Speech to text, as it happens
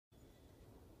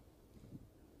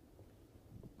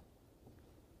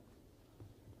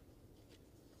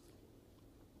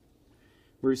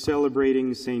We're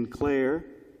celebrating St. Clare,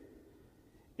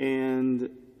 and,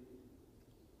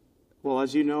 well,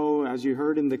 as you know, as you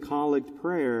heard in the collect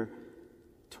prayer,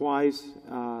 twice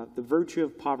the virtue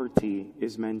of poverty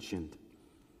is mentioned.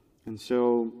 And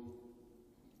so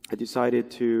I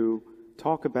decided to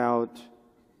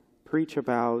preach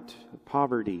about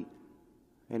poverty,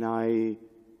 and I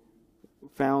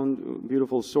found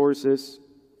beautiful sources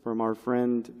from our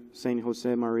friend Saint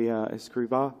Jose Maria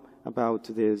Escrivá about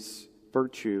this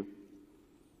virtue.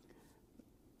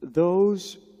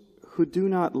 Those who do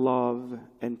not love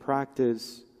and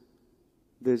practice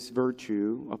this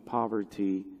virtue of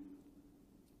poverty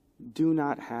do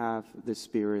not have the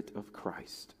Spirit of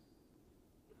Christ.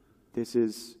 This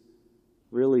is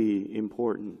really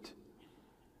important.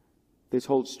 This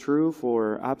holds true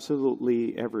for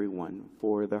absolutely everyone.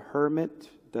 For the hermit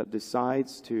that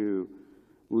decides to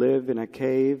live in a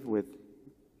cave with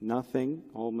nothing,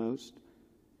 almost,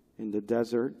 in the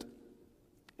desert,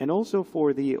 and also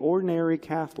for the ordinary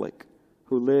Catholic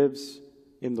who lives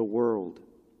in the world,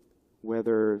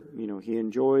 whether he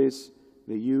enjoys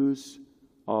the use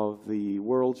of the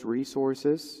world's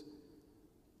resources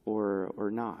or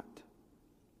not.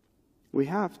 We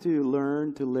have to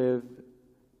learn to live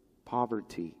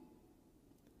poverty.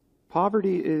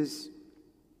 Poverty is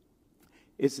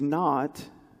not,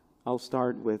 I'll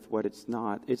start with what it's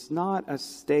not. It's not a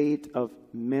state of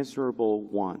miserable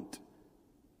want.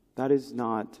 That is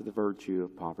not the virtue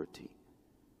of poverty.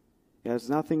 It has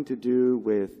nothing to do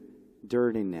with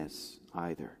dirtiness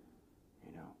either.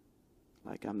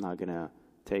 Like I'm not going to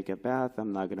take a bath,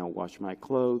 I'm not going to wash my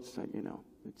clothes,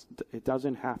 it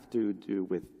doesn't have to do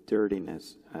with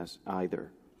dirtiness as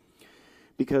either.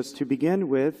 Because to begin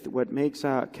with, what makes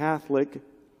a Catholic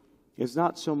is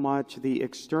not so much the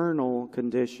external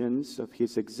conditions of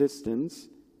his existence,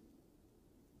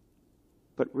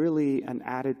 but really an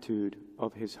attitude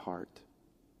of his heart.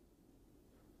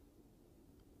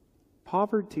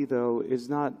 Poverty, though, is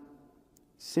not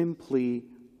simply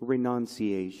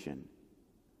renunciation.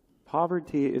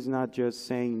 Poverty is not just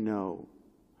saying no.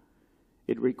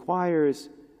 It requires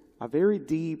a very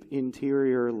deep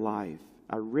interior life,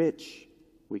 a rich,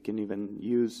 we can even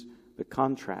use the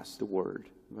contrast word,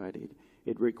 right?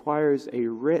 It requires a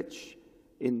rich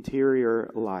interior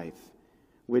life,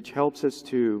 which helps us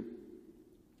to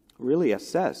really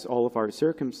assess all of our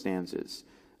circumstances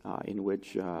in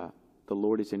which the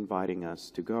Lord is inviting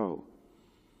us to go.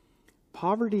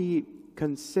 Poverty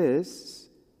consists,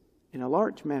 in a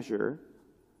large measure,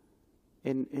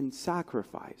 in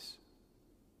sacrifice.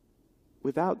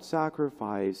 Without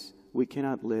sacrifice, we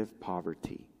cannot live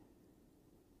poverty.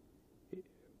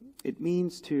 It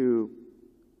means to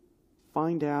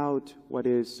find out what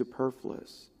is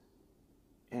superfluous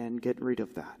and get rid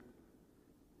of that.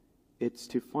 It's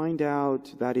to find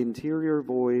out that interior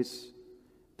voice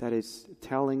that is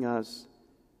telling us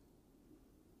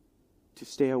to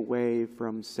stay away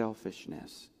from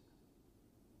selfishness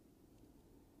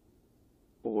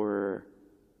or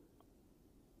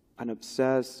an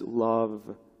obsessed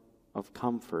love of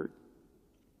comfort.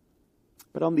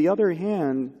 But on the other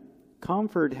hand,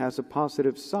 comfort has a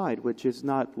positive side, which is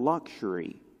not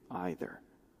luxury either.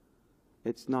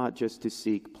 It's not just to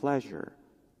seek pleasure,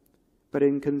 but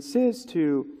it consists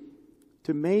to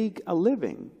make a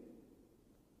living,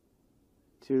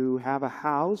 to have a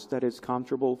house that is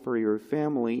comfortable for your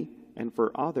family and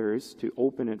for others, to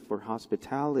open it for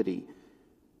hospitality.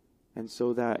 And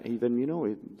so that even,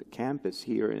 the campus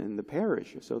here in the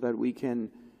parish, so that we can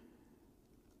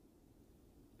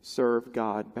serve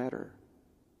God better.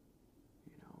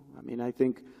 I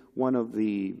think one of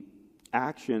the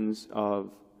actions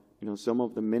of, some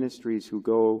of the ministries who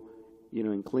go,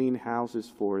 and clean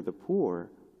houses for the poor,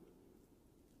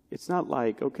 it's not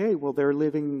like, okay, well, they're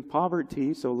living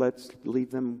poverty, so let's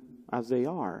leave them as they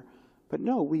are. But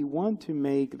no, we want to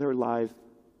make their life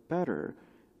better,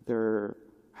 their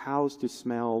house to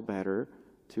smell better,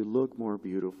 to look more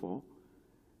beautiful.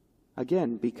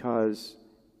 Again, because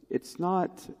it's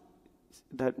not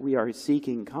that we are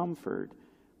seeking comfort,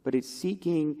 but it's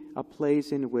seeking a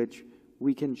place in which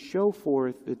we can show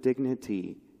forth the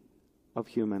dignity of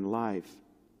human life.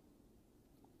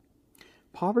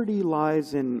 Poverty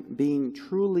lies in being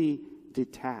truly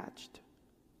detached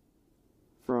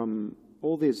from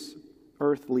all these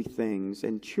earthly things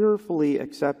and cheerfully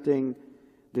accepting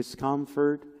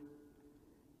discomfort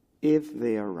if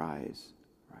they arise,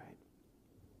 right?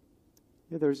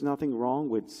 There's nothing wrong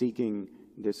with seeking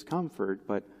discomfort,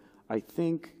 but I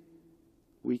think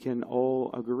we can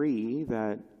all agree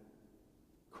that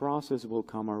crosses will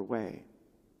come our way.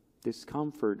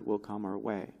 Discomfort will come our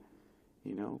way.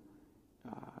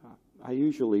 I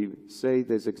usually say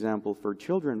this example for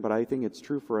children, but I think it's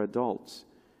true for adults.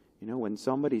 You know, when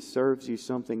somebody serves you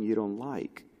something you don't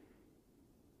like,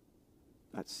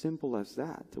 as simple as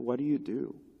that, what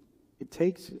do?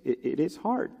 It is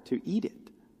hard to eat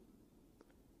it.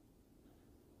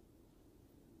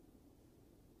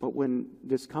 But when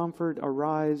discomfort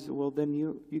arises, well, then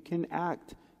you can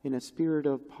act in a spirit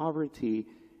of poverty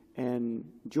and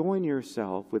join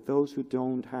yourself with those who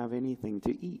don't have anything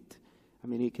to eat. I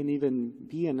mean, it can even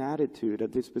be an attitude, a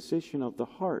disposition of the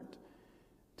heart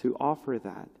to offer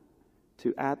that,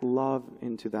 to add love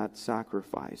into that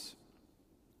sacrifice.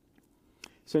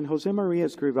 St. Jose Maria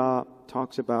Escrivá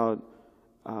talks about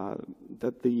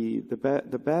that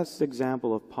the best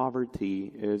example of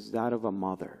poverty is that of a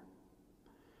mother.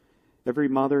 Every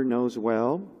mother knows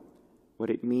well what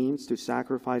it means to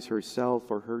sacrifice herself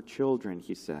for her children,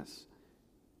 he says.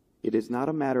 It is not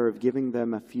a matter of giving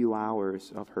them a few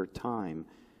hours of her time,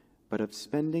 but of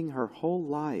spending her whole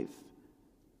life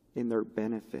in their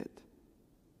benefit.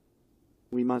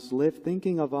 We must live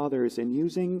thinking of others and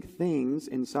using things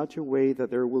in such a way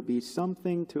that there will be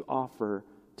something to offer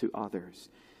to others.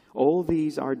 All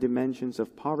these are dimensions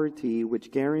of poverty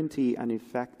which guarantee an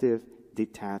effective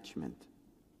detachment.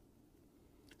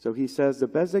 So he says the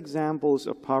best examples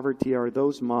of poverty are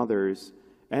those mothers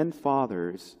and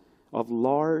fathers of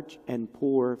large and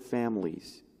poor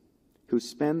families who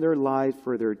spend their lives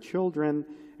for their children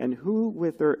and who,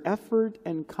 with their effort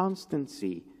and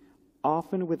constancy,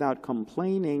 often without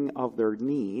complaining of their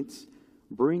needs,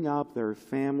 bring up their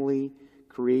family,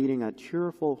 creating a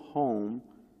cheerful home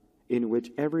in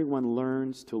which everyone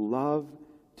learns to love,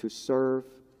 to serve,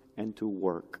 and to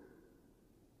work.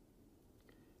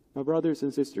 Now, brothers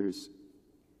and sisters,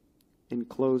 in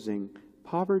closing,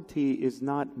 poverty is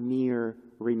not mere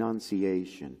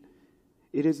renunciation.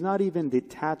 It is not even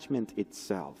detachment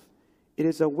itself. It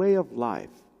is a way of life.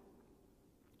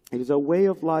 It is a way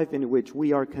of life in which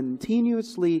we are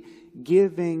continuously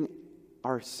giving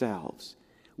ourselves.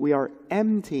 We are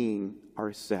emptying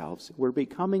ourselves. We're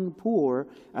becoming poor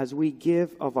as we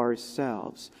give of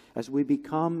ourselves, as we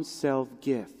become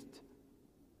self-gift,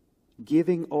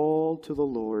 giving all to the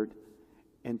Lord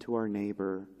and to our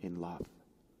neighbor in love.